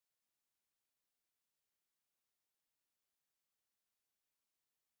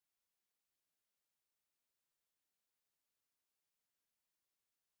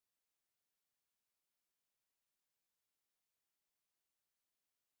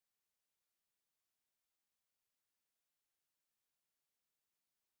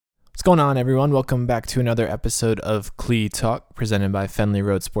What's going on, everyone? Welcome back to another episode of Clee Talk, presented by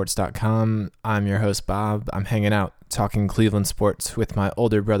FenleyRoadSports.com. I'm your host, Bob. I'm hanging out talking Cleveland sports with my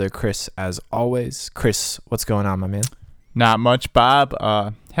older brother, Chris, as always. Chris, what's going on, my man? Not much, Bob.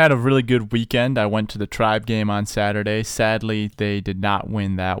 Had a really good weekend. I went to the Tribe game on Saturday. Sadly, they did not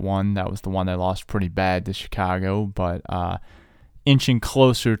win that one. That was the one they lost pretty bad to Chicago, but inching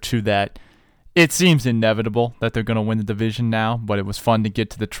closer to that. It seems inevitable that they're going to win the division now, but it was fun to get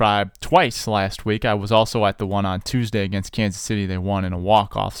to the Tribe twice last week. I was also at the one on Tuesday against Kansas City. They won in a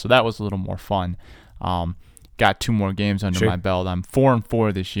walk-off, so that was a little more fun. Got two more games under my belt. I'm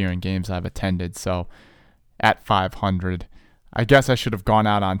 4-4 this year in games I've attended, so at 500. I guess I should have gone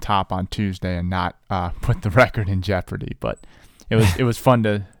out on top on Tuesday and not put the record in jeopardy, but it was fun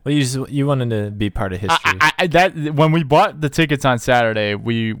to. Well, you wanted to be part of history. When we bought the tickets on Saturday,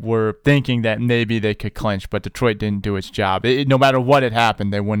 we were thinking that maybe they could clinch, but Detroit didn't do its job. No matter what had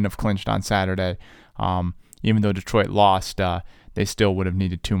happened, they wouldn't have clinched on Saturday. Even though Detroit lost, they still would have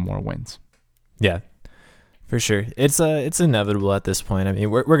needed two more wins. Yeah, for sure. It's inevitable at this point. I mean,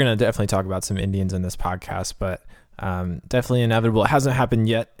 we're going to definitely talk about some Indians in this podcast, but definitely inevitable. It hasn't happened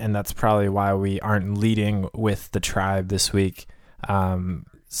yet, and that's probably why we aren't leading with the Tribe this week.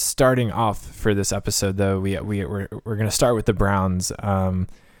 Starting off for this episode, though, we're going to start with the Browns.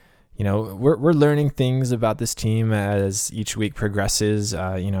 We're learning things about this team as each week progresses.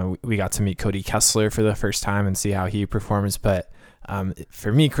 We got to meet Cody Kessler for the first time and see how he performs. But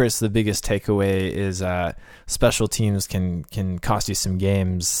for me, Chris, the biggest takeaway is special teams can cost you some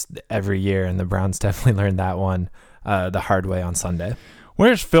games every year, and the Browns definitely learned that one the hard way on Sunday.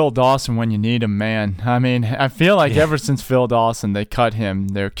 Where's Phil Dawson when you need him, man? I mean, I feel like ever since Phil Dawson, they cut him,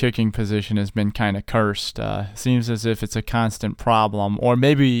 their kicking position has been kind of cursed. Seems as if it's a constant problem. Or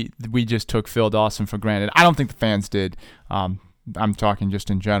maybe we just took Phil Dawson for granted. I don't think the fans did. I'm talking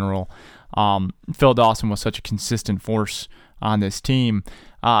just in general. Phil Dawson was such a consistent force on this team.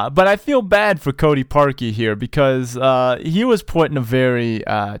 But I feel bad for Cody Parkey here because he was put in a very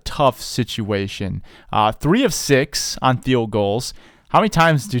tough situation. 3 of 6 on field goals. How many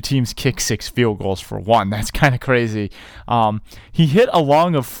times do teams kick 6 field goals for one? That's kind of crazy. He hit a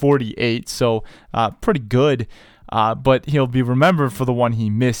long of 48, so pretty good. But he'll be remembered for the one he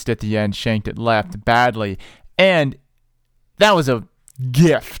missed at the end, shanked it left badly. And that was a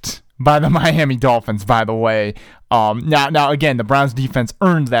gift by the Miami Dolphins, by the way. Now again, the Browns defense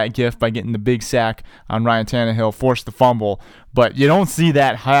earned that gift by getting the big sack on Ryan Tannehill, forced the fumble. But you don't see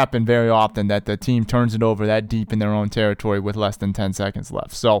that happen very often, that the team turns it over that deep in their own territory with less than 10 seconds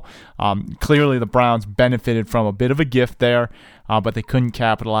left. So clearly the Browns benefited from a bit of a gift there, but they couldn't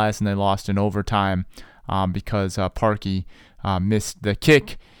capitalize, and they lost in overtime because Parkey missed the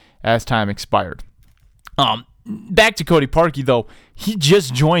kick as time expired. Back to Cody Parkey, though, he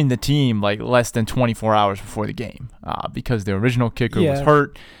just joined the team like less than 24 hours before the game because the original kicker was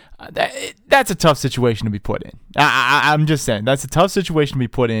hurt. That's a tough situation to be put in. I'm just saying, that's a tough situation to be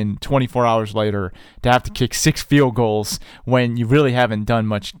put in 24 hours later to have to kick 6 field goals when you really haven't done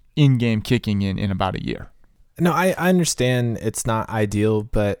much in-game kicking in about a year. No, I understand it's not ideal,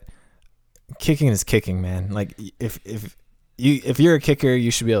 but kicking is kicking, man. Like, if you're a kicker,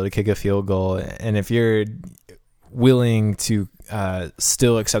 you should be able to kick a field goal, and if you're willing to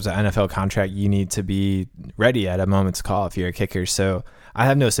still accept an NFL contract, you need to be ready at a moment's call if you're a kicker. So I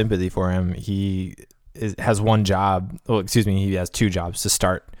have no sympathy for him. He has one job. Well, excuse me, he has 2 jobs: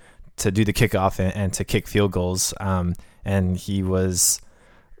 to do the kickoff and to kick field goals. And he was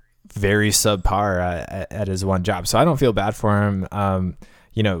very subpar at his one job. So I don't feel bad for him.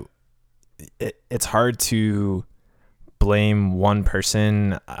 It's hard to blame one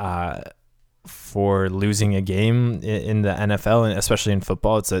person for losing a game in the NFL, and especially in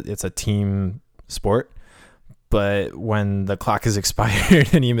football. It's a team sport. But when the clock is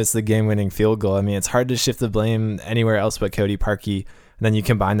expired and you miss the game-winning field goal, I mean, it's hard to shift the blame anywhere else but Cody Parkey. And then you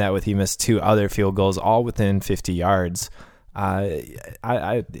combine that with he missed 2 other field goals, all within 50 yards.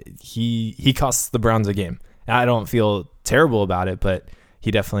 He costs the Browns a game. I don't feel terrible about it, but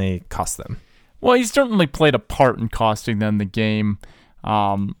he definitely cost them. Well, he certainly played a part in costing them the game.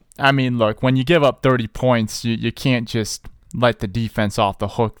 I mean, look, when you give up 30 points, you can't just let the defense off the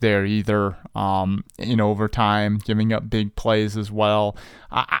hook there either. In overtime, giving up big plays as well.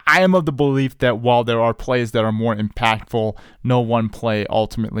 I am of the belief that while there are plays that are more impactful, no one play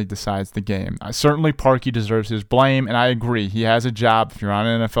ultimately decides the game. Certainly Parkey deserves his blame, and I agree. He has a job. If you're on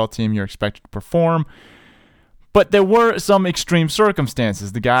an NFL team, you're expected to perform. But there were some extreme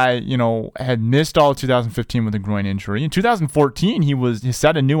circumstances. The guy, had missed all of 2015 with a groin injury. In 2014, he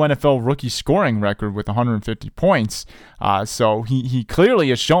set a new NFL rookie scoring record with 150 points. So he clearly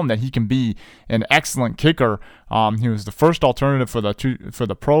has shown that he can be an excellent kicker. He was the first alternative for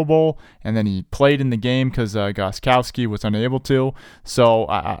the Pro Bowl, and then he played in the game because Gostkowski was unable to. So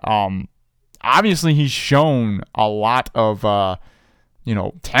obviously he's shown a lot of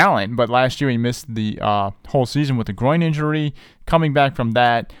talent, but last year he missed the whole season with a groin injury. Coming back from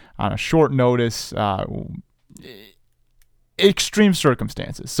that on a short notice, extreme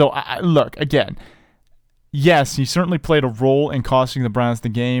circumstances. So look, again, yes, he certainly played a role in costing the Browns the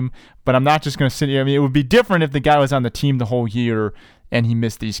game, but I'm not just going to sit here. I mean, it would be different if the guy was on the team the whole year and he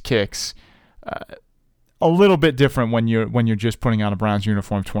missed these kicks. A little bit different when you're just putting on a Browns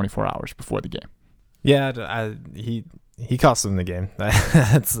uniform 24 hours before the game. Yeah, he cost them the game.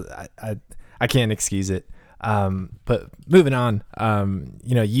 I can't excuse it. But moving on,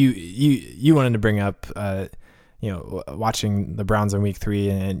 you wanted to bring up, watching the Browns in Week 3,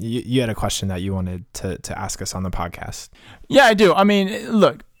 and you had a question that you wanted to ask us on the podcast. Yeah, I do. I mean,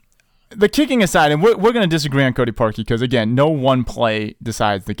 look, the kicking aside, and we're going to disagree on Cody Parkey because, again, no one play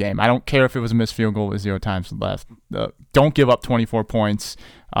decides the game. I don't care if it was a missed field goal with 0 times left. Don't give up 24 points.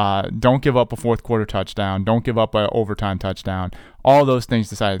 Don't give up a fourth quarter touchdown. Don't give up an overtime touchdown. All those things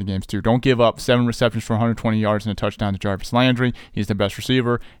decided the games too. Don't give up 7 receptions for 120 yards and a touchdown to Jarvis Landry. He's the best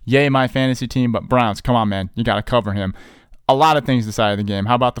receiver. Yay, my fantasy team, but Browns, come on, man. You got to cover him. A lot of things decided the game.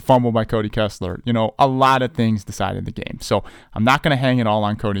 How about the fumble by Cody Kessler? A lot of things decided the game. So I'm not going to hang it all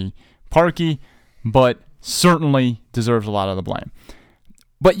on Cody Parkey, but certainly deserves a lot of the blame.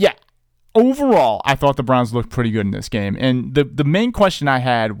 But yeah, overall, I thought the Browns looked pretty good in this game. And the main question I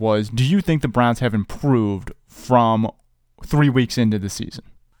had was, do you think the Browns have improved from 3 weeks into the season?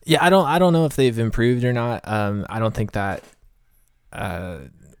 Yeah, I don't know if they've improved or not. I don't think that there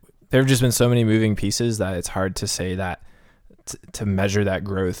have just been so many moving pieces that it's hard to say that to measure that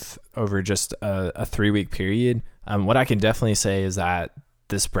growth over just a 3-week period. What I can definitely say is that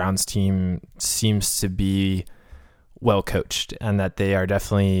this Browns team seems to be well coached, and that they are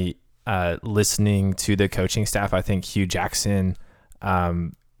definitely listening to the coaching staff. I think Hugh Jackson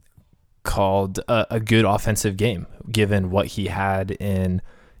called a good offensive game, given what he had in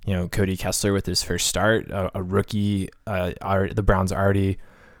Cody Kessler with his first start, a rookie. The Browns already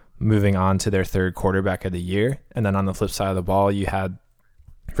moving on to their 3rd quarterback of the year, and then on the flip side of the ball, you had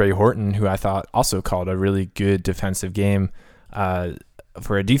Ray Horton, who I thought also called a really good defensive game.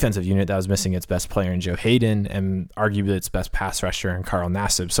 For a defensive unit that was missing its best player in Joe Hayden and arguably its best pass rusher in Carl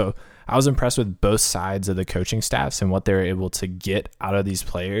Nassib. So I was impressed with both sides of the coaching staffs and what they're able to get out of these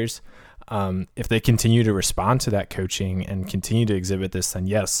players. If they continue to respond to that coaching and continue to exhibit this, then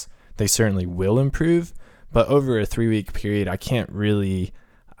yes, they certainly will improve. But over a 3-week period, I can't really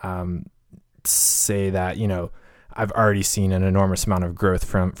say that, I've already seen an enormous amount of growth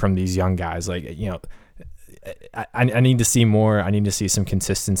from these young guys. I need to see more. I need to see some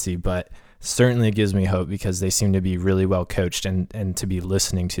consistency, but certainly it gives me hope because they seem to be really well coached and to be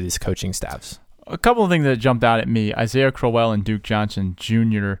listening to these coaching staffs. A couple of things that jumped out at me: Isaiah Crowell and Duke Johnson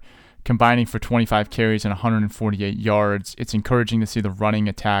Jr. combining for 25 carries and 148 yards. It's encouraging to see the running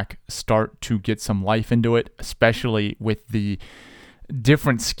attack start to get some life into it, especially with the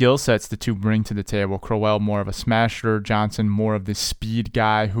different skill sets the two bring to the table. Crowell more of a smasher, Johnson more of the speed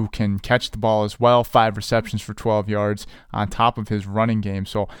guy who can catch the ball as well. 5 receptions for 12 yards on top of his running game.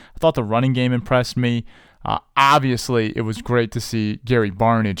 So I thought the running game impressed me. Obviously, it was great to see Gary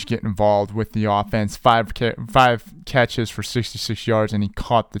Barnidge get involved with the offense. 5 catches for 66 yards, and he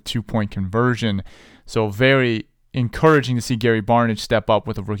caught the 2-point conversion. So very encouraging to see Gary Barnidge step up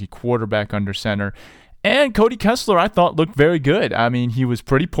with a rookie quarterback under center. And Cody Kessler, I thought, looked very good. I mean, he was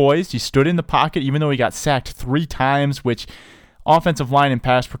pretty poised. He stood in the pocket, even though he got sacked 3 times, which offensive line and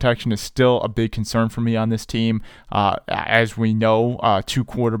pass protection is still a big concern for me on this team. As we know, 2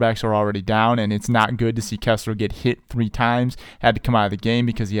 quarterbacks are already down, and it's not good to see Kessler get hit 3 times. Had to come out of the game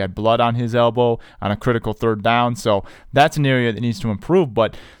because he had blood on his elbow on a critical 3rd down. So that's an area that needs to improve.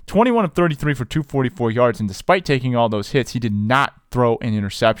 But 21 of 33 for 244 yards, and despite taking all those hits, he did not throw an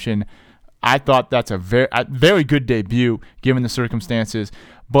interception. I thought that's a very good debut given the circumstances.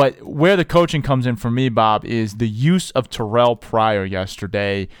 But where the coaching comes in for me, Bob, is the use of Terrell Pryor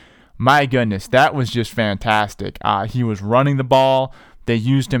yesterday. My goodness, that was just fantastic. He was running the ball. They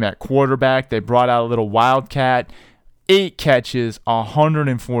used him at quarterback. They brought out a little wildcat. 8 catches,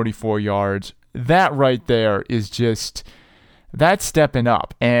 144 yards. That right there is just, that's stepping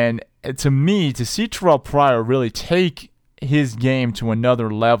up. And to me, to see Terrell Pryor really take his game to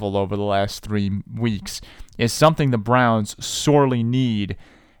another level over the last 3 weeks is something the Browns sorely need.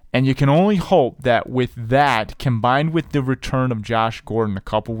 And you can only hope that with that, combined with the return of Josh Gordon a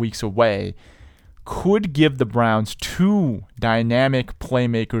couple weeks away, could give the Browns 2 dynamic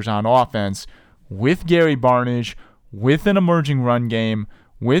playmakers on offense with Gary Barnidge, with an emerging run game,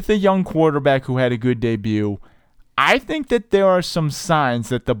 with a young quarterback who had a good debut. I think that there are some signs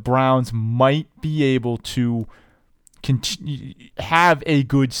that the Browns might be able to have a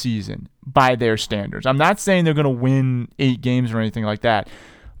good season by their standards. I'm not saying they're going to win 8 games or anything like that,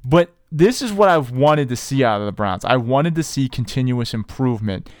 but this is what I've wanted to see out of the Browns. I wanted to see continuous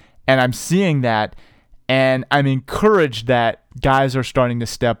improvement, and I'm seeing that, and I'm encouraged that guys are starting to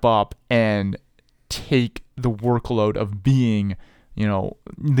step up and take the workload of being,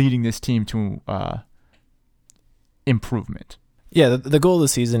 leading this team to improvement. Yeah, the goal of the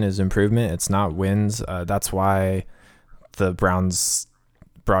season is improvement. It's not wins. That's why the Browns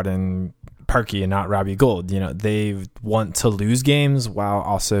brought in Parkey and not Robbie Gould. They want to lose games while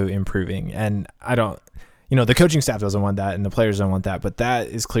also improving. And I don't, the coaching staff doesn't want that and the players don't want that, but that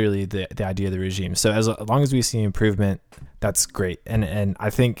is clearly the idea of the regime. So as long as we see improvement, that's great. And I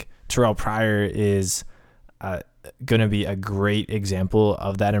think Terrell Pryor is going to be a great example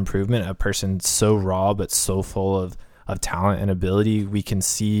of that improvement, a person so raw but so full of talent and ability. We can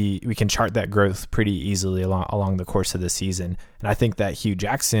chart that growth pretty easily along the course of the season. And I think that Hugh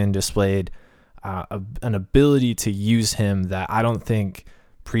Jackson displayed an ability to use him that I don't think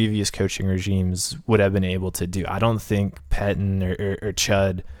previous coaching regimes would have been able to do. I don't think Pettin or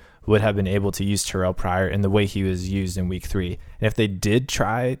Chud would have been able to use Terrell Pryor in the way he was used in week 3. And if they did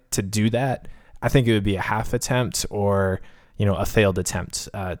try to do that, I think it would be a half attempt or, a failed attempt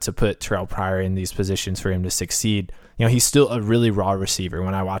to put Terrell Pryor in these positions for him to succeed. He's still a really raw receiver.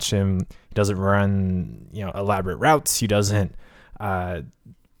 When I watch him, he doesn't run, elaborate routes. He doesn't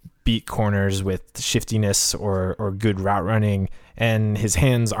beat corners with shiftiness or good route running, and his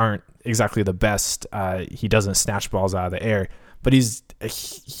hands aren't exactly the best. He doesn't snatch balls out of the air, but he's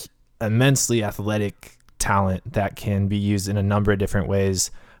immensely athletic talent that can be used in a number of different ways.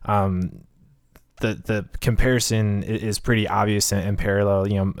 The comparison is pretty obvious and parallel.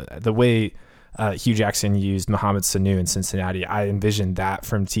 The way Hugh Jackson used Mohamed Sanu in Cincinnati, I envisioned that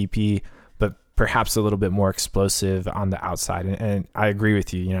from TP, but perhaps a little bit more explosive on the outside. And I agree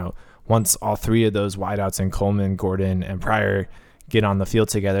with you. Once all 3 of those wideouts in Coleman, Gordon, and Pryor get on the field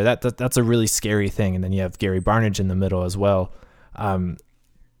together, that's a really scary thing. And then you have Gary Barnidge in the middle as well.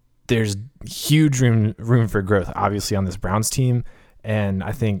 There's huge room for growth, obviously, on this Browns team. And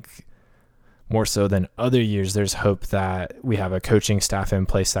I think more so than other years, there's hope that we have a coaching staff in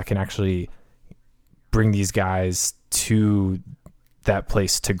place that can actually bring these guys to that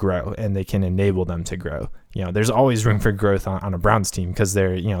place to grow, and they can enable them to grow. There's always room for growth on a Browns team because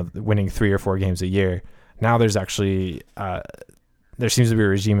they're, winning 3 or 4 games a year. Now there's actually, there seems to be a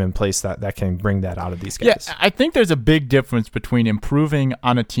regime in place that can bring that out of these guys. Yeah, I think there's a big difference between improving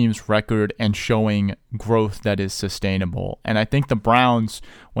on a team's record and showing growth that is sustainable. And I think the Browns,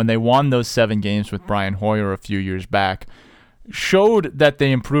 when they won those 7 games with Brian Hoyer a few years back, showed that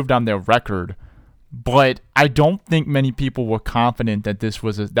they improved on their record. But I don't think many people were confident that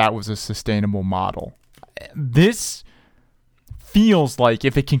that was a sustainable model. This feels like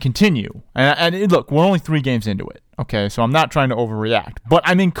if it can continue, and look, we're only 3 games into it, okay? So I'm not trying to overreact, but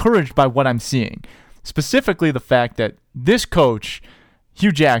I'm encouraged by what I'm seeing. Specifically the fact that this coach,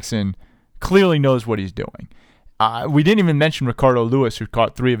 Hugh Jackson, clearly knows what he's doing. We didn't even mention Ricardo Lewis, who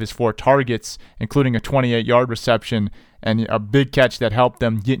caught 3 of his 4 targets, including a 28-yard reception and a big catch that helped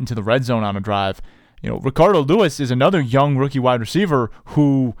them get into the red zone on a drive. Ricardo Lewis is another young rookie wide receiver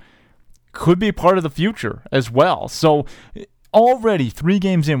who could be part of the future as well. So already 3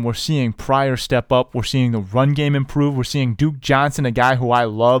 games in, we're seeing Pryor step up. We're seeing the run game improve. We're seeing Duke Johnson, a guy who I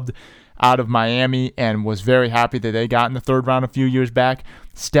loved out of Miami and was very happy that they got in the 3rd round a few years back,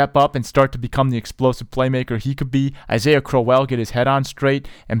 step up and start to become the explosive playmaker he could be. Isaiah Crowell get his head on straight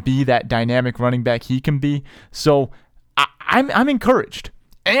and be that dynamic running back he can be. So I'm encouraged.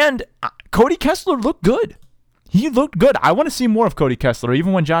 And Cody Kessler looked good. He looked good. I want to see more of Cody Kessler,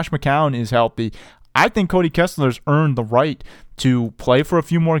 even when Josh McCown is healthy. I think Cody Kessler's earned the right to play for a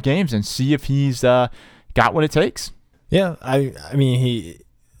few more games and see if he's got what it takes. Yeah, I mean,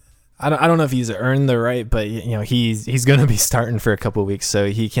 I don't know if he's earned the right, but he's going to be starting for a couple of weeks, so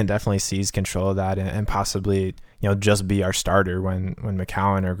he can definitely seize control of that and possibly just be our starter when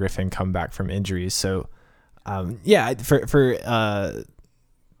McCown or Griffin come back from injuries. So for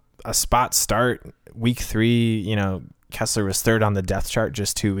a spot start week 3, Kessler was 3rd on the depth chart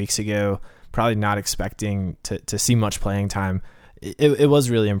just 2 weeks ago. probably not expecting to see much playing time, it was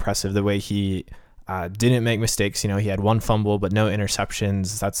really impressive the way he didn't make mistakes. He had one fumble, but no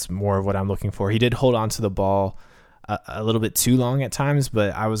interceptions. That's more of what I'm looking for. He did hold on to the ball a little bit too long at times,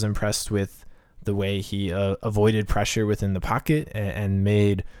 but I was impressed with the way he avoided pressure within the pocket and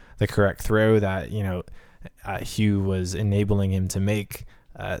made the correct throw that, Hugh was enabling him to make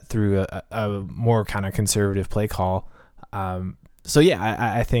through a more kind of conservative play call.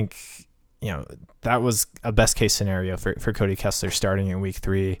 I think, that was a best case scenario for Cody Kessler starting in week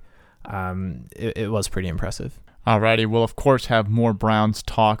 3. It was pretty impressive. Alrighty, we'll of course have more Browns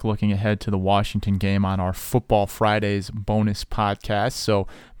talk looking ahead to the Washington game on our Football Fridays bonus podcast, so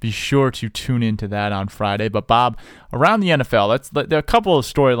be sure to tune into that on Friday. But Bob, around the NFL, there are a couple of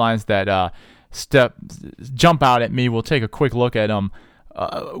storylines that jump out at me. We'll take a quick look at them.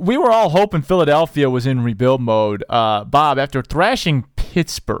 We were all hoping Philadelphia was in rebuild mode. Bob, after thrashing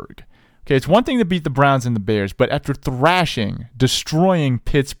Pittsburgh, okay, it's one thing to beat the Browns and the Bears, but after destroying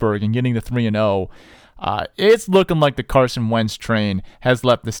Pittsburgh and getting to 3-0, it's looking like the Carson Wentz train has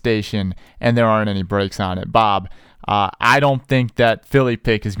left the station and there aren't any brakes on it. Bob, I don't think that Philly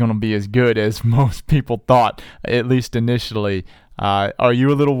pick is going to be as good as most people thought, at least initially. Are you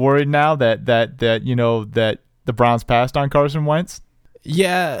a little worried now that the Browns passed on Carson Wentz?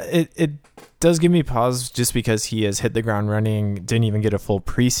 Yeah, it does give me pause just because he has hit the ground running, didn't even get a full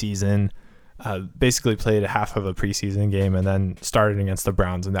preseason, basically played half of a preseason game and then started against the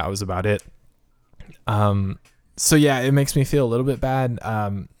Browns, and that was about it. It makes me feel a little bit bad.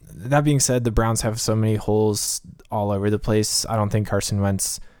 That being said, the Browns have so many holes all over the place. I don't think Carson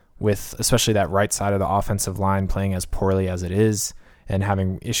Wentz, with especially that right side of the offensive line playing as poorly as it is and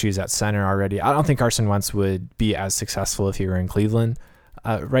having issues at center already, I don't think Carson Wentz would be as successful if he were in Cleveland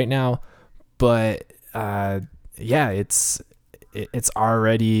right now. But it's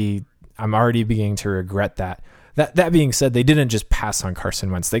already, I'm already beginning to regret that. That being said, they didn't just pass on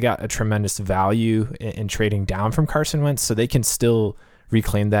Carson Wentz. They got a tremendous value in trading down from Carson Wentz, so they can still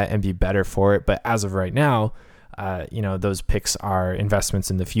reclaim that and be better for it. But as of right now, those picks are investments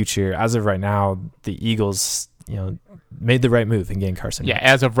in the future. As of right now, the Eagles, made the right move in getting Carson Wentz. Yeah,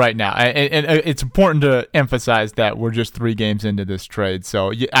 as of right now. And it's important to emphasize that we're just 3 games into this trade.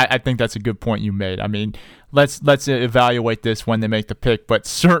 So I think that's a good point you made. I mean, let's evaluate this when they make the pick, but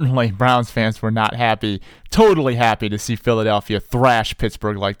certainly Browns fans were not totally happy to see Philadelphia thrash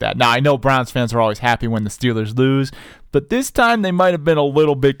Pittsburgh like that. Now, I know Browns fans are always happy when the Steelers lose, but this time they might have been a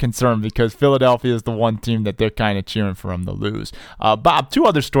little bit concerned because Philadelphia is the one team that they're kind of cheering for them to lose. Bob, 2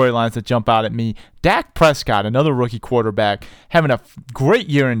 other storylines that jump out at me. Dak Prescott, another rookie quarterback, having a great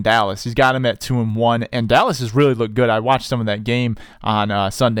year in Dallas. He's got him at 2-1, and Dallas has really looked good. I watched some of that game on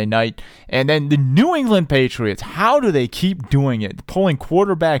Sunday night. And then the New England Patriots, how do they keep doing it? Pulling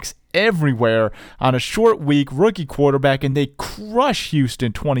quarterbacks everywhere on a short week, rookie quarterback, and they crush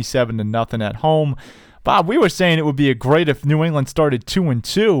Houston 27-0 at home. Bob, we were saying it would be great if New England started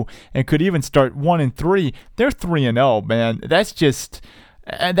 2-2 and could even start 1-3. They're 3-0, man. That's just,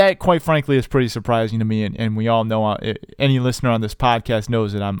 and that quite frankly is pretty surprising to me. And we all know, any listener on this podcast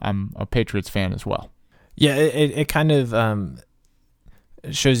knows that I'm a Patriots fan as well. Yeah, it kind of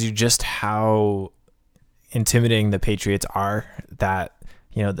shows you just how intimidating the Patriots are. That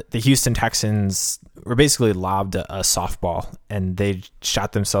the Houston Texans were basically lobbed a softball and they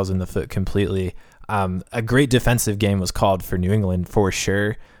shot themselves in the foot completely. A great defensive game was called for New England for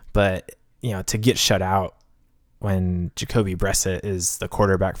sure, but to get shut out when Jacoby Brissett is the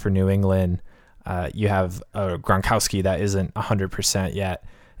quarterback for New England, you have a Gronkowski that isn't 100% yet,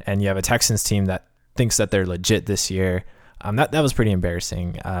 and you have a Texans team that thinks that they're legit this year. That was pretty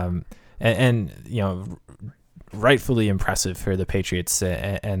embarrassing, and rightfully impressive for the Patriots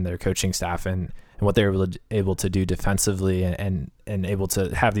and their coaching staff and what they were able to do defensively and able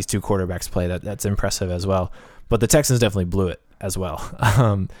to have these 2 quarterbacks play. That's impressive as well. But the Texans definitely blew it as well.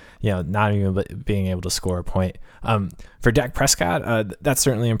 Not even being able to score a point. For Dak Prescott, that's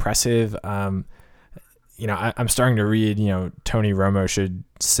certainly impressive. I'm starting to read, Tony Romo should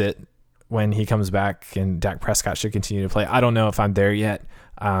sit when he comes back and Dak Prescott should continue to play. I don't know if I'm there yet.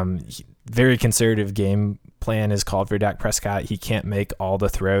 Very conservative game plan is called for Dak Prescott. He can't make all the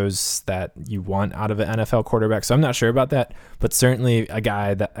throws that you want out of an NFL quarterback, so I'm not sure about that, but certainly a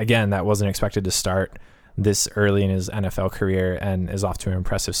guy that, again, that wasn't expected to start this early in his NFL career and is off to an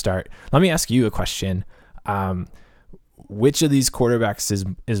impressive start. Let me ask you a question. Which of these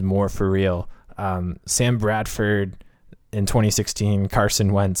quarterbacks is more for real? Sam Bradford in 2016,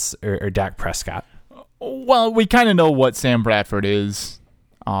 Carson Wentz, or Dak Prescott? Well, we kind of know what Sam Bradford is.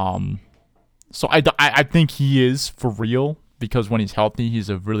 So I think he is for real, because when he's healthy, he's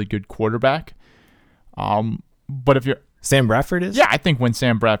a really good quarterback. But if you're Sam Bradford is? Yeah, I think when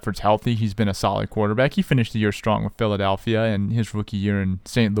Sam Bradford's healthy, he's been a solid quarterback. He finished the year strong with Philadelphia, and his rookie year in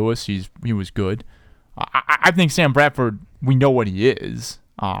St. Louis, he was good. I think Sam Bradford, we know what he is.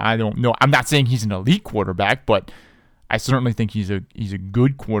 I don't know. I'm not saying he's an elite quarterback, but I certainly think he's a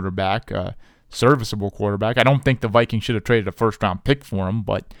good quarterback, a serviceable quarterback. I don't think the Vikings should have traded a first-round pick for him,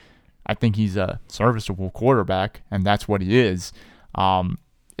 but I think he's a serviceable quarterback, and that's what he is.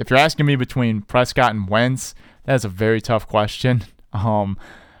 If you're asking me between Prescott and Wentz, that's a very tough question.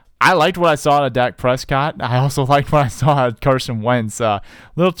 I liked what I saw out of Dak Prescott. I also liked what I saw out of Carson Wentz. A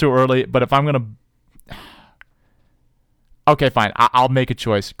little too early, but if I'm going to... Okay, fine. I'll make a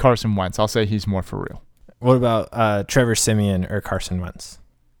choice. Carson Wentz. I'll say he's more for real. What about Trevor Siemian or Carson Wentz?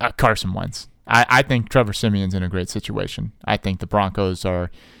 Carson Wentz. I think Trevor Siemian's in a great situation. I think the Broncos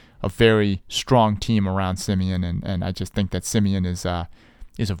are a very strong team around Siemian, and I just think that Siemian is a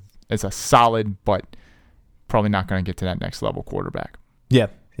solid, but probably not going to get to that next level quarterback. Yeah.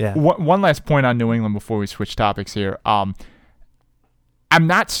 One last point on New England before we switch topics here. I'm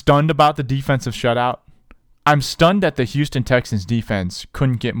not stunned about the defensive shutout. I'm stunned that the Houston Texans defense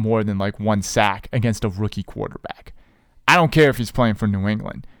couldn't get more than like one sack against a rookie quarterback. I don't care if he's playing for New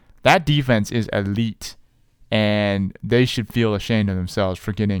England. That defense is elite, and they should feel ashamed of themselves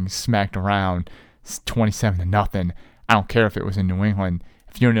for getting smacked around 27-0. I don't care if it was in New England.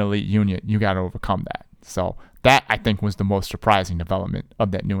 If you're an elite unit, you got to overcome that. So that, I think, was the most surprising development of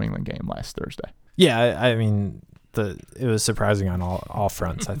that New England game last Thursday. Yeah, I mean, it was surprising on all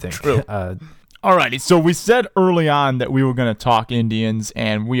fronts, I think. True. Alrighty, so we said early on that we were going to talk Indians,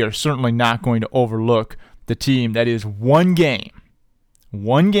 and we are certainly not going to overlook the team that is one game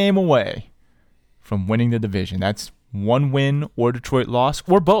away from winning the division. That's one win or Detroit loss,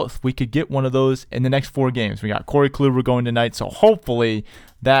 or both. We could get one of those in the next 4 games. We got Corey Kluber going tonight, so hopefully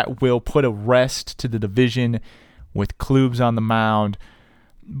that will put a rest to the division with Klubes on the mound.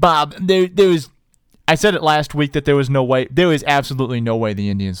 Bob, I said it last week that there was absolutely no way the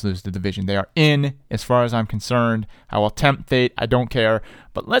Indians lose the division. They are in, as far as I'm concerned. I will tempt fate. I don't care.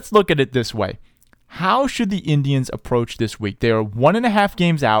 But let's look at it this way. How should the Indians approach this week? They are 1.5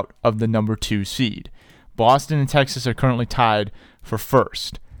 games out of the number 2 seed. Boston and Texas are currently tied for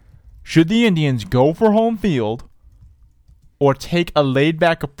first. Should the Indians go for home field or take a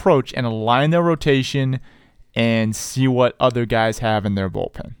laid-back approach and align their rotation and see what other guys have in their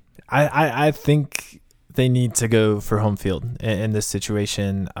bullpen? I think they need to go for home field in this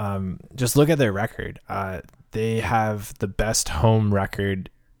situation. Just look at their record. They have the best home record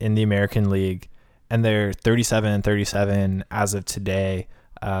in the American League, and they're 37-37 as of today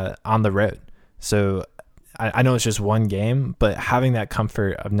on the road. So I know it's just one game, but having that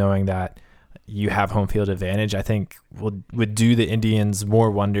comfort of knowing that you have home field advantage, I think would do the Indians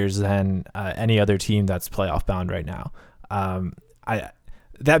more wonders than any other team that's playoff bound right now.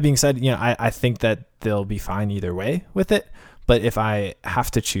 That being said, I think that they'll be fine either way with it. But if I have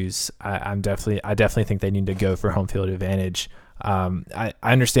to choose, I definitely think they need to go for home field advantage. I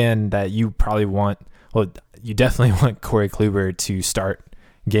understand that you definitely want Corey Kluber to start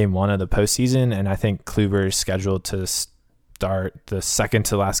game 1 of the postseason, and I think Kluber is scheduled to start the second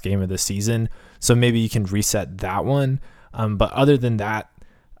to last game of the season. So maybe you can reset that one. But other than that,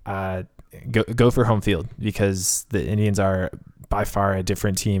 go for home field, because the Indians are by far a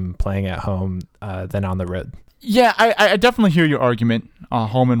different team playing at home than on the road. Yeah, I definitely hear your argument,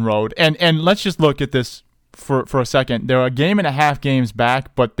 home and road. And let's just look at this for a second. They're 1.5 games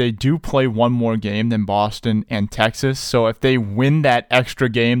back, but they do play one more game than Boston and Texas. So if they win that extra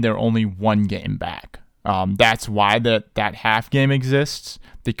game, they're only 1 game back. That's why that half game exists,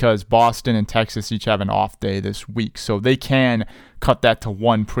 because Boston and Texas each have an off day this week. So they can cut that to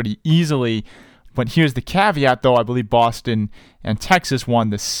 1 pretty easily. But here's the caveat, though. I believe Boston and Texas won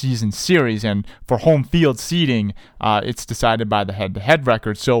the season series, and for home field seeding, it's decided by the head-to-head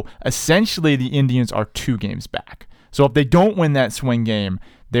record. So essentially, the Indians are 2 games back. So if they don't win that swing game,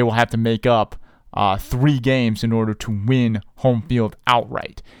 they will have to make up 3 games in order to win home field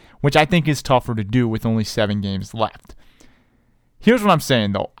outright, which I think is tougher to do with only 7 games left. Here's what I'm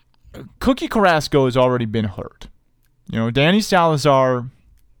saying, though. Cookie Carrasco has already been hurt. Danny Salazar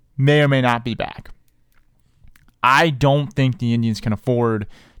may or may not be back. I don't think the Indians can afford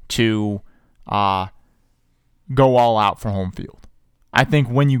to go all out for home field. I think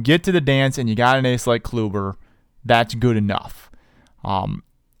when you get to the dance and you got an ace like Kluber, that's good enough.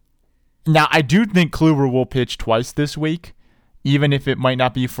 Now, I do think Kluber will pitch twice this week, even if it might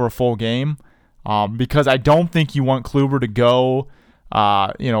not be for a full game, because I don't think you want Kluber to go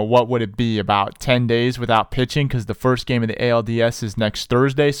what would it be, about 10 days without pitching, because the first game of the ALDS is next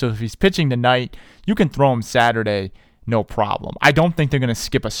Thursday. So if he's pitching tonight, you can throw him Saturday, no problem. I don't think they're going to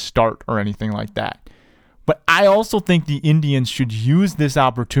skip a start or anything like that. But I also think the Indians should use this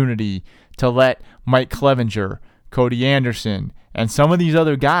opportunity to let Mike Clevenger, Cody Anderson, and some of these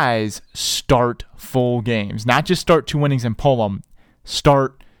other guys start full games. Not just start 2 innings and pull them.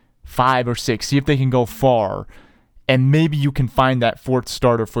 Start 5 or 6. See if they can go far. And maybe you can find that 4th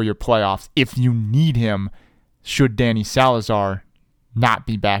starter for your playoffs if you need him, should Danny Salazar not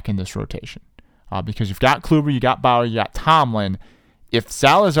be back in this rotation. Because you've got Kluber, you got Bauer, you got Tomlin. If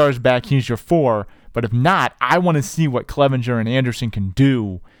Salazar's back, he's your 4. But if not, I want to see what Clevenger and Anderson can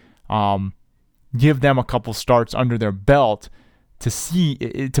do. Give them a couple starts under their belt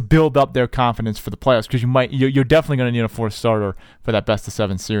to build up their confidence for the playoffs, because you're definitely going to need a 4th starter for that best of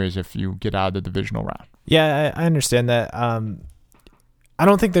 7 series if you get out of the divisional round. Yeah, I understand that. I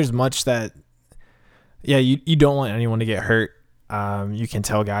don't think there's much that. Yeah, you don't want anyone to get hurt. You can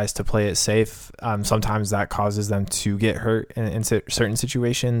tell guys to play it safe. Sometimes that causes them to get hurt in certain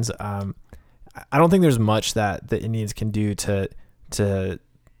situations. I don't think there's much that the Indians can do to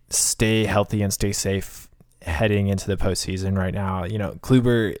stay healthy and stay safe heading into the postseason right now.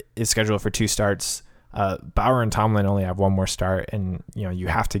 Kluber is scheduled for 2 starts. Bauer and Tomlin only have 1 more start, and you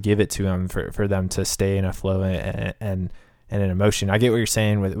have to give it to them for them to stay in a flow and in emotion. I get what you're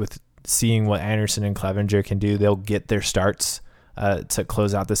saying with seeing what Anderson and Clevenger can do. They'll get their starts to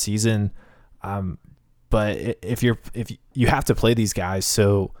close out the season. But if you have to play these guys,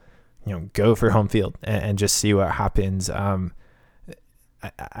 so go for home field and just see what happens.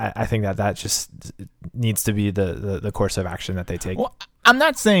 I think that just needs to be the course of action that they take. Well, I'm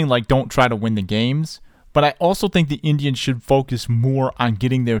not saying don't try to win the games, but I also think the Indians should focus more on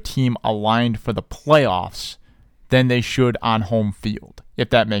getting their team aligned for the playoffs than they should on home field,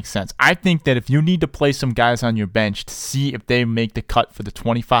 if that makes sense. I think that if you need to play some guys on your bench to see if they make the cut for the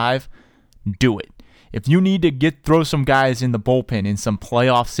 25, do it. If you need to throw some guys in the bullpen in some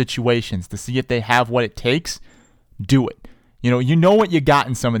playoff situations to see if they have what it takes, do it. You know what you got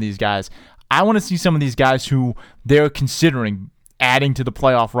in some of these guys. I want to see some of these guys who they're considering adding to the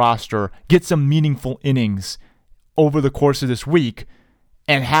playoff roster get some meaningful innings over the course of this week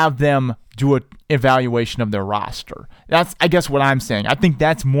and have them do an evaluation of their roster. That's, I guess, what I'm saying. I think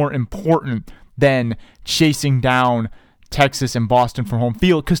that's more important than chasing down Texas and Boston for home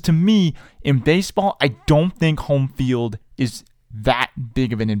field, because to me, in baseball, I don't think home field is that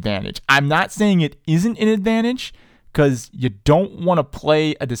big of an advantage. I'm not saying it isn't an advantage, because you don't want to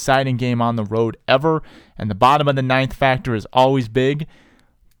play a deciding game on the road ever, and the bottom of the 9th factor is always big,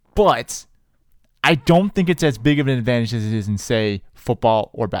 but I don't think it's as big of an advantage as it is in, say,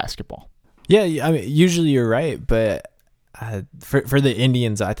 football or basketball. Yeah, I mean, usually you're right, but for the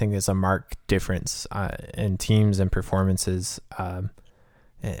Indians, I think there's a marked difference in teams and performances.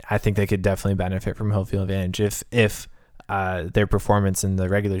 I think they could definitely benefit from home field advantage if their performance in the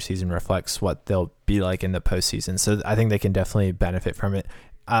regular season reflects what they'll be like in the postseason. So I think they can definitely benefit from it.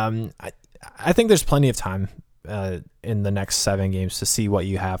 I think there's plenty of time in the next 7 games to see what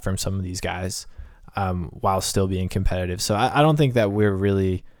you have from some of these guys while still being competitive. So I don't think that we're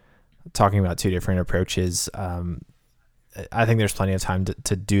really talking about 2 different approaches. I think there's plenty of time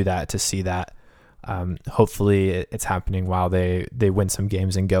to do that, to see that. Hopefully it's happening while they win some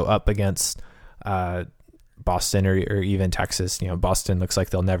games and go up against Boston or even Texas. Boston looks like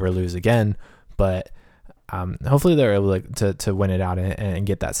they'll never lose again, but hopefully they're able to win it out and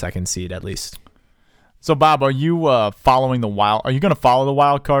get that 2nd seed at least. So Bob, are you following Are you going to follow the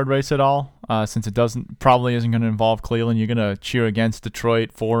wild card race at all? Since it probably isn't going to involve Cleveland, you're going to cheer against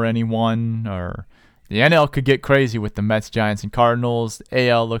Detroit for anyone? Or the NL could get crazy with the Mets, Giants, and Cardinals. The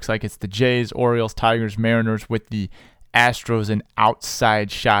AL looks like it's the Jays, Orioles, Tigers, Mariners, with the Astros an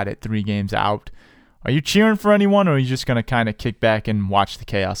outside shot at 3 games out. Are you cheering for anyone, or are you just going to kind of kick back and watch the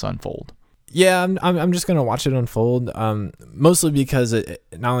chaos unfold? Yeah, I'm just going to watch it unfold, mostly because it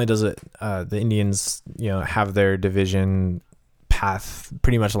not only does it the Indians have their division path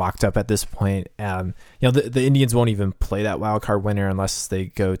pretty much locked up at this point. The Indians won't even play that wild card winner unless they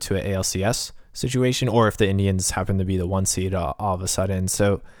go to an ALCS situation, or if the Indians happen to be the 1 seed all of a sudden.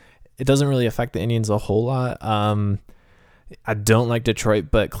 So it doesn't really affect the Indians a whole lot. I don't like Detroit,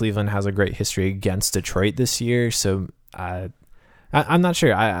 but Cleveland has a great history against Detroit this year, so I'm not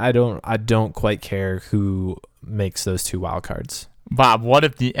sure. I don't quite care who makes those 2 wild cards. Bob, what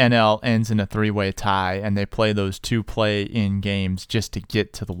if the NL ends in a 3-way tie and they play those 2 play-in games just to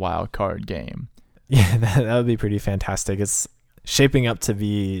get to the wild card game? Yeah, that would be pretty fantastic. It's shaping up to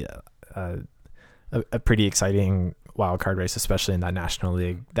be a pretty exciting wild card race, especially in that National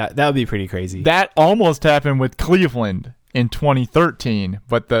League. That would be pretty crazy. That almost happened with Cleveland in 2013,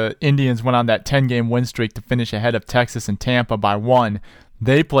 but the Indians went on that 10-game win streak to finish ahead of Texas and Tampa by 1.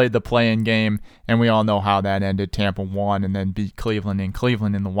 They played the play-in game, and we all know how that ended. Tampa won and then beat Cleveland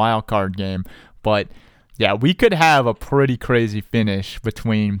in the wild card game. But yeah, we could have a pretty crazy finish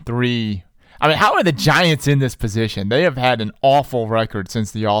between 3. I mean, how are the Giants in this position? They have had an awful record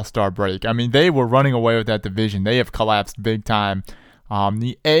since the All-Star break. I mean, they were running away with that division. They have collapsed big time.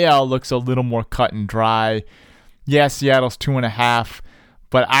 The AL looks a little more cut and dry. Yeah, Seattle's 2.5,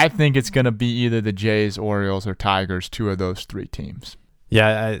 but I think it's going to be either the Jays, Orioles, or Tigers, 2 of those 3 teams.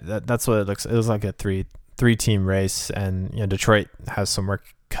 Yeah, that's what it looks. It was like a three-team race, and Detroit has some work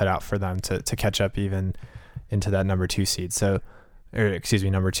cut out for them to catch up even into that number 2 seed.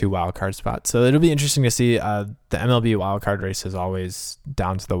 Number 2 wild card spot. So it'll be interesting to see. The MLB wild card race is always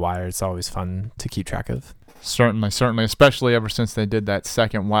down to the wire. It's always fun to keep track of. Certainly, especially ever since they did that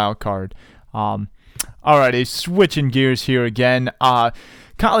second wild card. Alrighty, switching gears here again.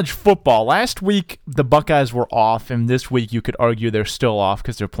 College football. Last week, the Buckeyes were off, and this week you could argue they're still off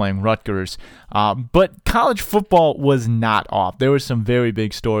because they're playing Rutgers. But college football was not off. There were some very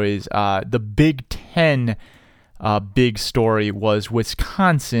big stories. The Big Ten big story was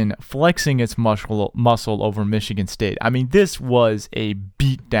Wisconsin flexing its muscle over Michigan State. I mean, this was a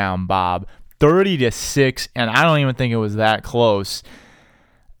beatdown, Bob. 30-6, and I don't even think it was that close.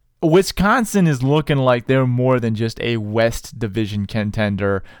 Wisconsin is looking like they're more than just a West Division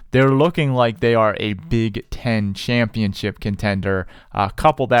contender. They're looking like they are a Big Ten championship contender.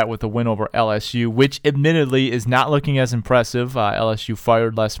 Couple that with a win over LSU, which admittedly is not looking as impressive. LSU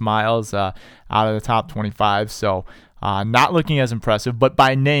fired Les Miles out of the top 25, so not looking as impressive, but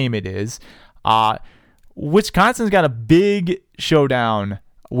by name it is. Wisconsin's got a big showdown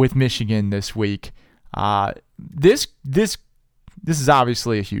with Michigan this week. This is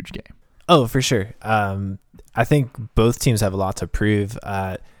obviously a huge game. Oh, for sure. I think both teams have a lot to prove,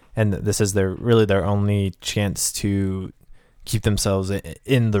 and this is really their only chance to keep themselves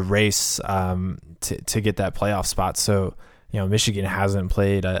in the race to get that playoff spot. So, Michigan hasn't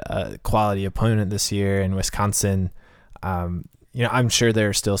played a quality opponent this year, and Wisconsin, I'm sure there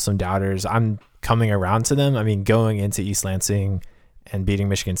are still some doubters. I'm coming around to them. I mean, going into East Lansing and beating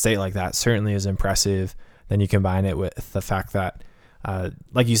Michigan State like that certainly is impressive. Then you combine it with the fact that,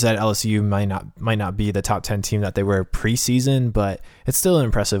 like you said, LSU might not be the top 10 team that they were preseason, but it's still an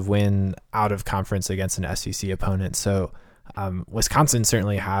impressive win out of conference against an SEC opponent. So Wisconsin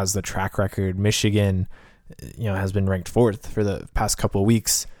certainly has the track record. Michigan, has been ranked 4th for the past couple of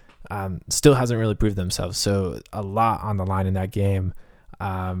weeks. Still hasn't really proved themselves. So a lot on the line in that game.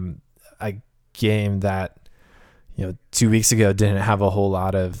 A game that 2 weeks ago didn't have a whole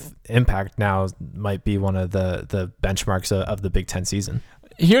lot of impact, now might be one of the benchmarks of the Big Ten season.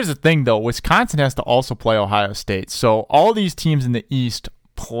 Here's the thing, though. Wisconsin has to also play Ohio State. So all these teams in the East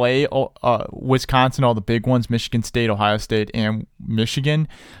play Wisconsin, all the big ones, Michigan State, Ohio State, and Michigan.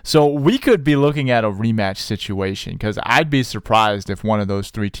 So we could be looking at a rematch situation, because I'd be surprised if one of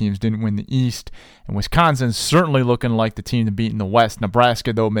those 3 teams didn't win the East. And Wisconsin's certainly looking like the team to beat in the West.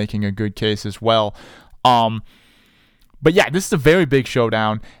 Nebraska, though, making a good case as well. But yeah, this is a very big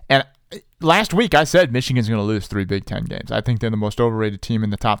showdown. And last week I said Michigan's going to lose 3 Big Ten games. I think they're the most overrated team in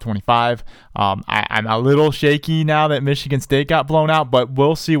the top 25. I'm a little shaky now that Michigan State got blown out, but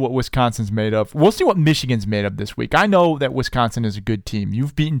we'll see what Wisconsin's made of. We'll see what Michigan's made of this week. I know that Wisconsin is a good team.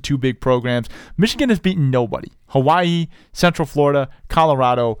 You've beaten 2 big programs. Michigan has beaten nobody. Hawaii, Central Florida,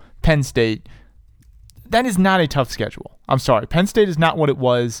 Colorado, Penn State. That is not a tough schedule. I'm sorry. Penn State is not what it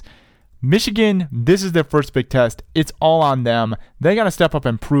was. Michigan, this is their first big test. It's all on them. They got to step up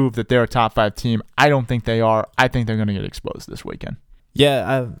and prove that they're a top 5 team. I don't think they are. I think they're going to get exposed this weekend.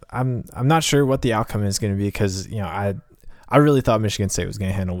 Yeah, I'm not sure what the outcome is going to be, because I really thought Michigan State was going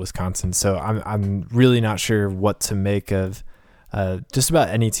to handle Wisconsin. So I'm really not sure what to make of just about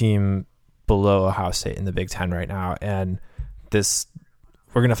any team below Ohio State in the Big Ten right now. And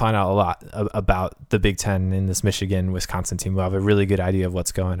we're going to find out a lot about the Big Ten in this Michigan-Wisconsin team. We'll have a really good idea of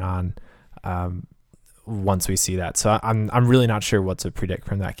what's going on once we see that. So I'm really not sure what to predict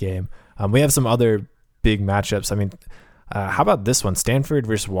from that game. We have some other big matchups. I mean, how about this one? Stanford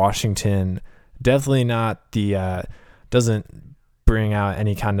versus Washington. Definitely not doesn't bring out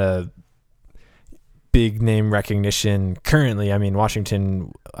any kind of big name recognition currently. I mean,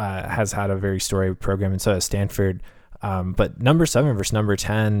 Washington has had a very storied program, and so has Stanford. But number 7 versus number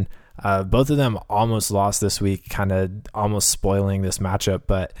 10, both of them almost lost this week, kind of almost spoiling this matchup.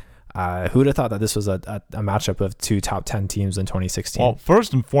 But Who would have thought that this was a matchup of two top 10 teams in 2016? Well,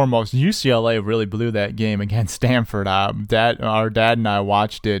 first and foremost, UCLA really blew that game against Stanford. Our dad and I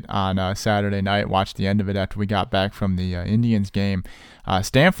watched it on Saturday night, watched the end of it after we got back from the Indians game.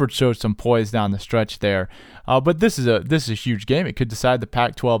 Stanford showed some poise down the stretch there. But this is a huge game. It could decide the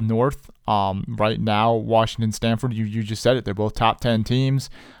Pac-12 North. Right now, Washington, Stanford, you just said it. They're both top 10 teams.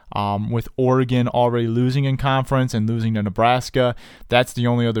 With Oregon already losing in conference and losing to Nebraska. That's the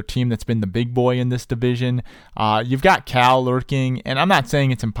only other team that's been the big boy in this division. You've got Cal lurking, and I'm not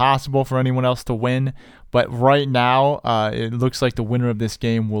saying it's impossible for anyone else to win, but right now it looks like the winner of this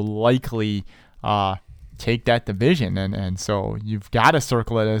game will likely take that division, and so you've got to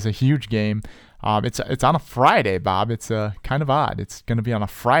circle it as a huge game. It's on a Friday, Bob. It's kind of odd. It's going to be on a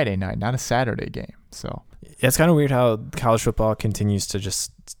Friday night, not a Saturday game. So it's kind of weird how college football continues to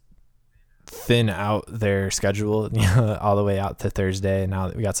just thin out their schedule, all the way out to Thursday. And now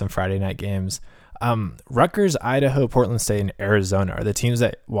that we got some Friday night games, Rutgers, Idaho, Portland State, and Arizona are the teams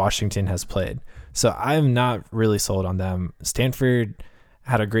that Washington has played. So I'm not really sold on them. Stanford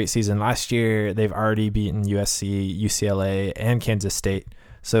had a great season last year. They've already beaten USC, UCLA, and Kansas State.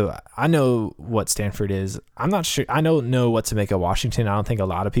 So I know what Stanford is. I'm not sure. I don't know what to make of Washington. I don't think a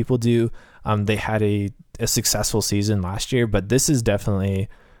lot of people do. They had a successful season last year, but this is definitely,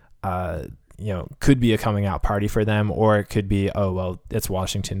 could be a coming out party for them, or it could be, oh, well, it's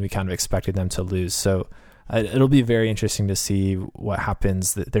Washington. We kind of expected them to lose. So it'll be very interesting to see what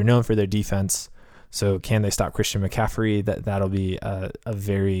happens. They're known for their defense. So can they stop Christian McCaffrey? That'll be a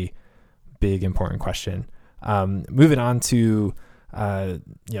very big, important question. Moving on to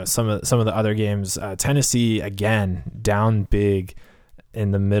some of the other games. Tennessee, again, down big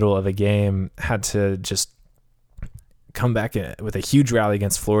in the middle of a game, had to just come back with a huge rally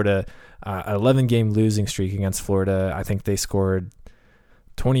against Florida. 11-game losing streak against Florida. I think they scored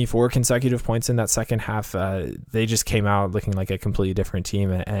 24 consecutive points in that second half. They just came out looking like a completely different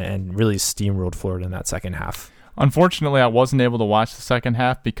team and really steamrolled Florida in that second half. Unfortunately, I wasn't able to watch the second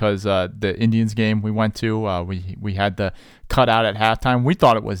half because the Indians game we went to, we had the cutout at halftime. We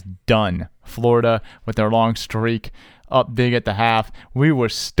thought it was done. Florida, with their long streak, up big at the half. We were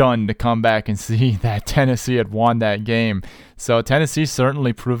stunned to come back and see that Tennessee had won that game. So Tennessee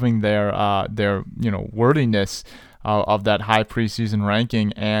certainly proving their worthiness of that high preseason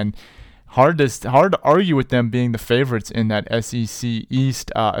ranking, and hard to argue with them being the favorites in that SEC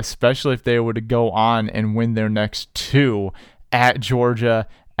East, especially if they were to go on and win their next two at Georgia,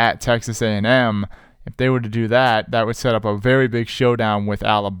 at Texas A&M. If they were to do that, that would set up a very big showdown with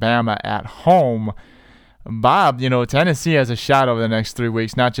Alabama at home. Bob, Tennessee has a shot over the next 3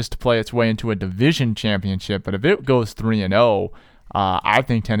 weeks, not just to play its way into a division championship, but if it goes 3-0, I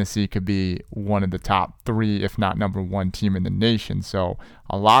think Tennessee could be one of the top three, if not number one team in the nation. So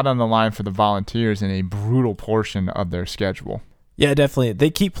a lot on the line for the Volunteers in a brutal portion of their schedule. Yeah, definitely. They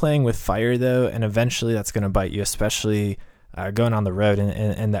keep playing with fire, though, and eventually that's going to bite you, especially going on the road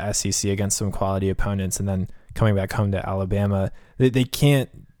in the SEC against some quality opponents and then coming back home to Alabama. They can't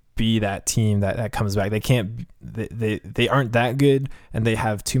be that team that comes back. They can't. They aren't that good, and they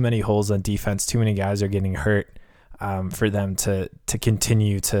have too many holes on defense. Too many guys are getting hurt for them to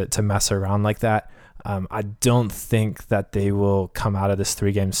continue to mess around like that. I don't think that they will come out of this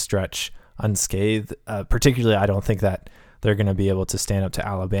 3-game stretch unscathed. Particularly, I don't think that they're going to be able to stand up to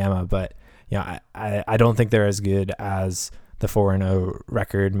Alabama. But I don't think they're as good as the 4-0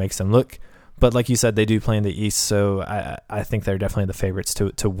 record makes them look. But like you said, they do play in the East, so I think they're definitely the favorites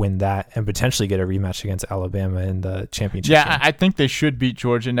to win that and potentially get a rematch against Alabama in the championship game. I think they should beat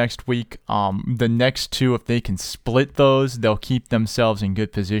Georgia next week. The next two, if they can split those, they'll keep themselves in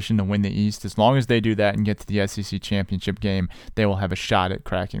good position to win the East. As long as they do that and get to the SEC championship game, they will have a shot at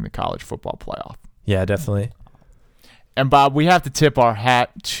cracking the college football playoff. Yeah, definitely. And, Bob, we have to tip our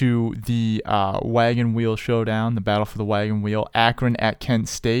hat to the Wagon Wheel Showdown, the battle for the Wagon Wheel. Akron at Kent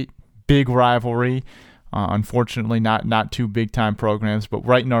State. Big rivalry. Unfortunately, not two big-time programs, but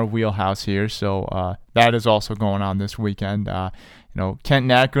right in our wheelhouse here. So that is also going on this weekend. Kent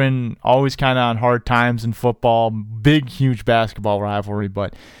and Akron always kind of on hard times in football. Big, huge basketball rivalry,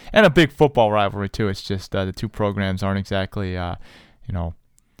 and a big football rivalry too. It's just the two programs aren't exactly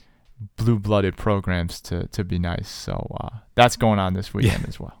blue-blooded programs to be nice. So that's going on this weekend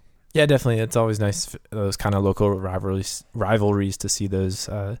as well. Yeah, definitely. It's always nice, those kind of local rivalries to see those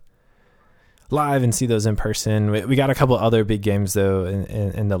live and see those in person. We got a couple other big games though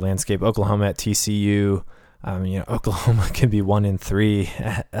in the landscape. Oklahoma at TCU. Oklahoma can be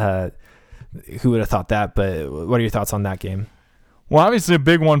 1-3. Who would have thought that? But what are your thoughts on that game? Well, obviously a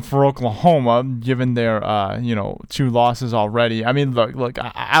big one for Oklahoma, given their 2 losses already. I mean, look,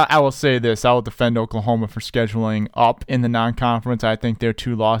 I will say this: I will defend Oklahoma for scheduling up in the non-conference. I think their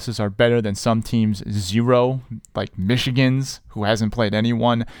 2 losses are better than some teams' 0, like Michigan's, who hasn't played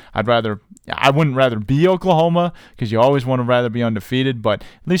anyone. I wouldn't rather be Oklahoma, because you always want to rather be undefeated. But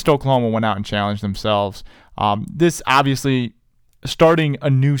at least Oklahoma went out and challenged themselves. This obviously, starting a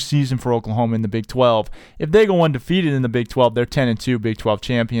new season for Oklahoma in the Big 12. If they go undefeated in the Big 12, they're 10-2 Big 12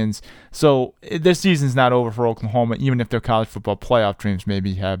 champions. So this season's not over for Oklahoma, even if their college football playoff dreams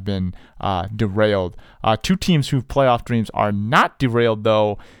maybe have been derailed. 2 teams whose playoff dreams are not derailed,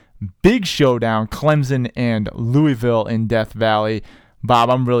 though. Big showdown, Clemson and Louisville in Death Valley.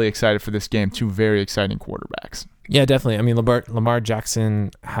 Bob, I'm really excited for this game. 2 very exciting quarterbacks. Yeah, definitely. I mean, Lamar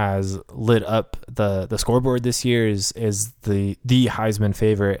Jackson has lit up the scoreboard this year. Is the Heisman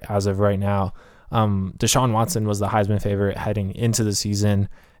favorite as of right now. Deshaun Watson was the Heisman favorite heading into the season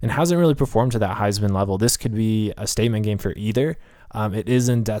and hasn't really performed to that Heisman level. This could be a statement game for either. It is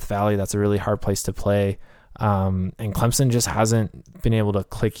in Death Valley. That's a really hard place to play. And Clemson just hasn't been able to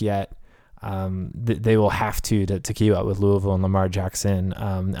click yet. They will have to keep up with Louisville and Lamar Jackson.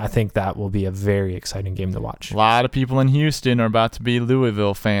 I think that will be a very exciting game to watch. A lot of people in Houston are about to be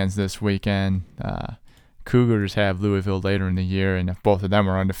Louisville fans this weekend. Cougars have Louisville later in the year, and if both of them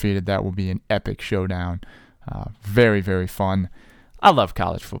are undefeated, that will be an epic showdown. Very, very fun. I love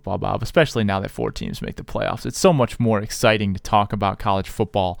college football, Bob, especially now that 4 teams make the playoffs. It's so much more exciting to talk about college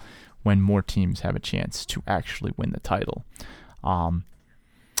football when more teams have a chance to actually win the title.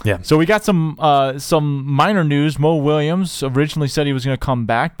 Yeah. So we got some minor news. Mo Williams originally said he was going to come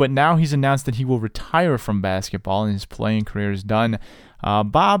back, but now he's announced that he will retire from basketball and his playing career is done.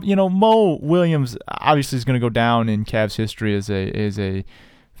 Bob, Mo Williams obviously is going to go down in Cavs history as a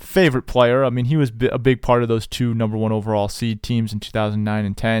favorite player. I mean, he was a big part of those 2 number 1 overall seed teams in 2009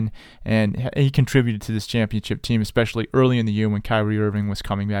 and 10, and he contributed to this championship team, especially early in the year when Kyrie Irving was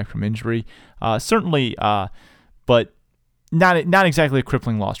coming back from injury. Certainly, but not exactly a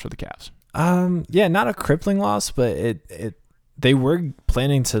crippling loss for the Cavs. Yeah, not a crippling loss, but they were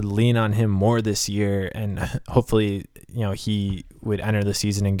planning to lean on him more this year, and hopefully, he would enter the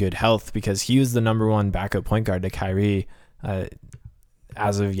season in good health, because he was the number 1 backup point guard to Kyrie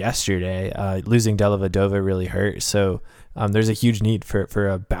as of yesterday. Losing Dellavedova really hurt, so there's a huge need for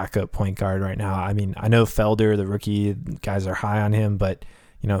a backup point guard right now. I mean, I know Felder, the rookie, guys are high on him, but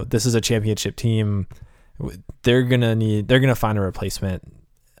this is a championship team. They're gonna find a replacement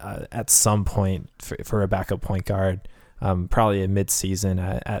at some point for a backup point guard, probably a mid-season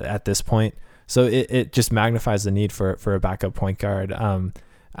at this point. So it just magnifies the need for a backup point guard.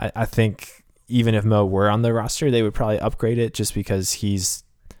 I think even if Mo were on the roster, they would probably upgrade it, just because he's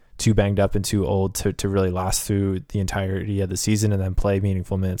too banged up and too old to really last through the entirety of the season and then play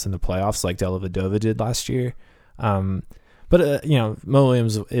meaningful minutes in the playoffs like Dellavedova did last year. But Mo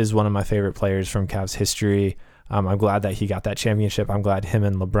Williams is one of my favorite players from Cavs history. I'm glad that he got that championship. I'm glad him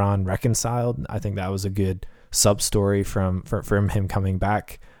and LeBron reconciled. I think that was a good sub story from him coming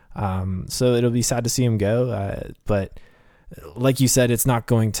back. So it'll be sad to see him go. But like you said, it's not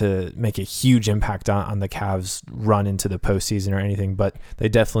going to make a huge impact on the Cavs' run into the postseason or anything, but they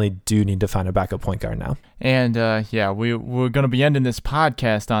definitely do need to find a backup point guard now. And we're going to be ending this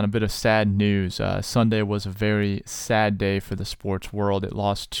podcast on a bit of sad news. Sunday was a very sad day for the sports world. It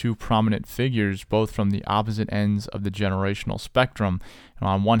lost 2 prominent figures, both from the opposite ends of the generational spectrum. And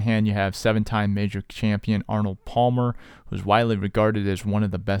on one hand, you have 7-time major champion Arnold Palmer, who's widely regarded as one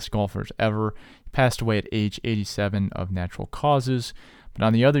of the best golfers ever. Passed away at age 87 of natural causes. But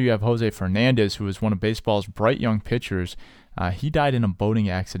on the other, you have Jose Fernandez, who was one of baseball's bright young pitchers. He died in a boating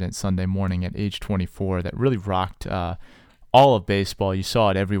accident Sunday morning at age 24 that really rocked all of baseball. You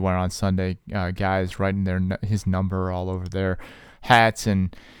saw it everywhere on Sunday, guys writing his number all over their hats.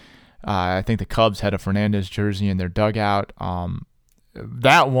 And I think the Cubs had a Fernandez jersey in their dugout.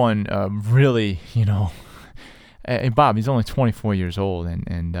 That one really, and Bob, he's only 24 years old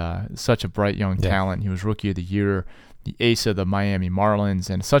and such a bright young talent. He was Rookie of the Year, the ace of the Miami Marlins,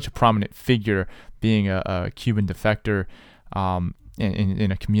 and such a prominent figure, being a Cuban defector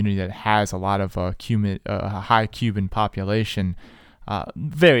in a community that has a lot of high Cuban population.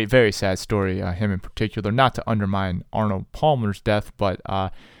 Very, very sad story, him in particular. Not to undermine Arnold Palmer's death, but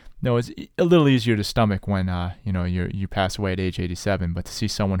it's a little easier to stomach when you pass away at age 87. But to see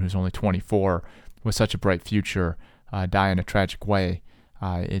someone who's only 24 with such a bright future die in a tragic way,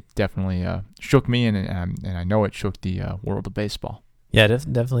 it definitely shook me, and I know it shook the world of baseball. Yeah,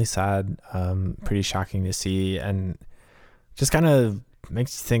 definitely sad. Pretty shocking to see, and just kind of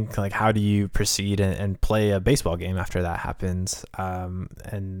makes you think, like, how do you proceed and play a baseball game after that happens?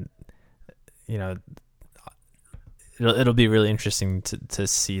 And it'll be really interesting to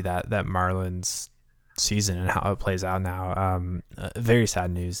see that Marlins season and how it plays out now. Very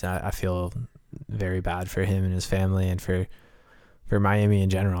sad news. I feel very bad for him and his family, and for Miami in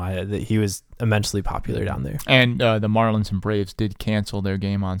general. He was immensely popular down there. And the Marlins and Braves did cancel their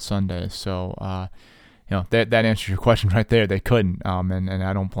game on Sunday, so that answers your question right there. They couldn't, and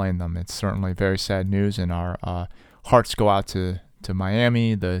I don't blame them. It's certainly very sad news, and our hearts go out to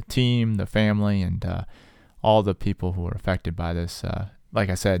Miami, the team, the family, and all the people who were affected by this. Like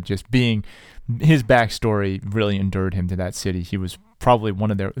I said, just being his backstory really endured him to that city. He was probably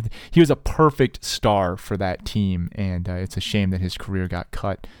he was a perfect star for that team, and it's a shame that his career got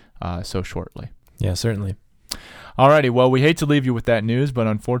cut so shortly. Yeah, certainly. Alrighty, well, we hate to leave you with that news, but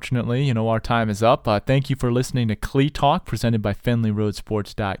unfortunately, our time is up. Thank you for listening to Clee Talk, presented by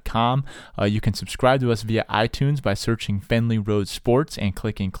FenleyRoadSports.com. You can subscribe to us via iTunes by searching Fenley Road Sports and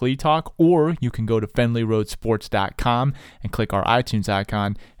clicking Clee Talk, or you can go to FenleyRoadSports.com and click our iTunes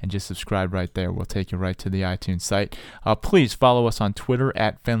icon and just subscribe right there. We'll take you right to the iTunes site. Please follow us on Twitter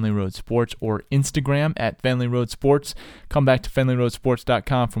at Fenley Road Sports or Instagram at Fenley Road Sports. Come back to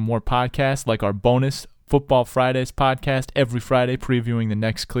FenleyRoadSports.com for more podcasts like our bonus Football Fridays podcast every Friday previewing the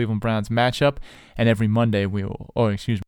next Cleveland Browns matchup, and every Monday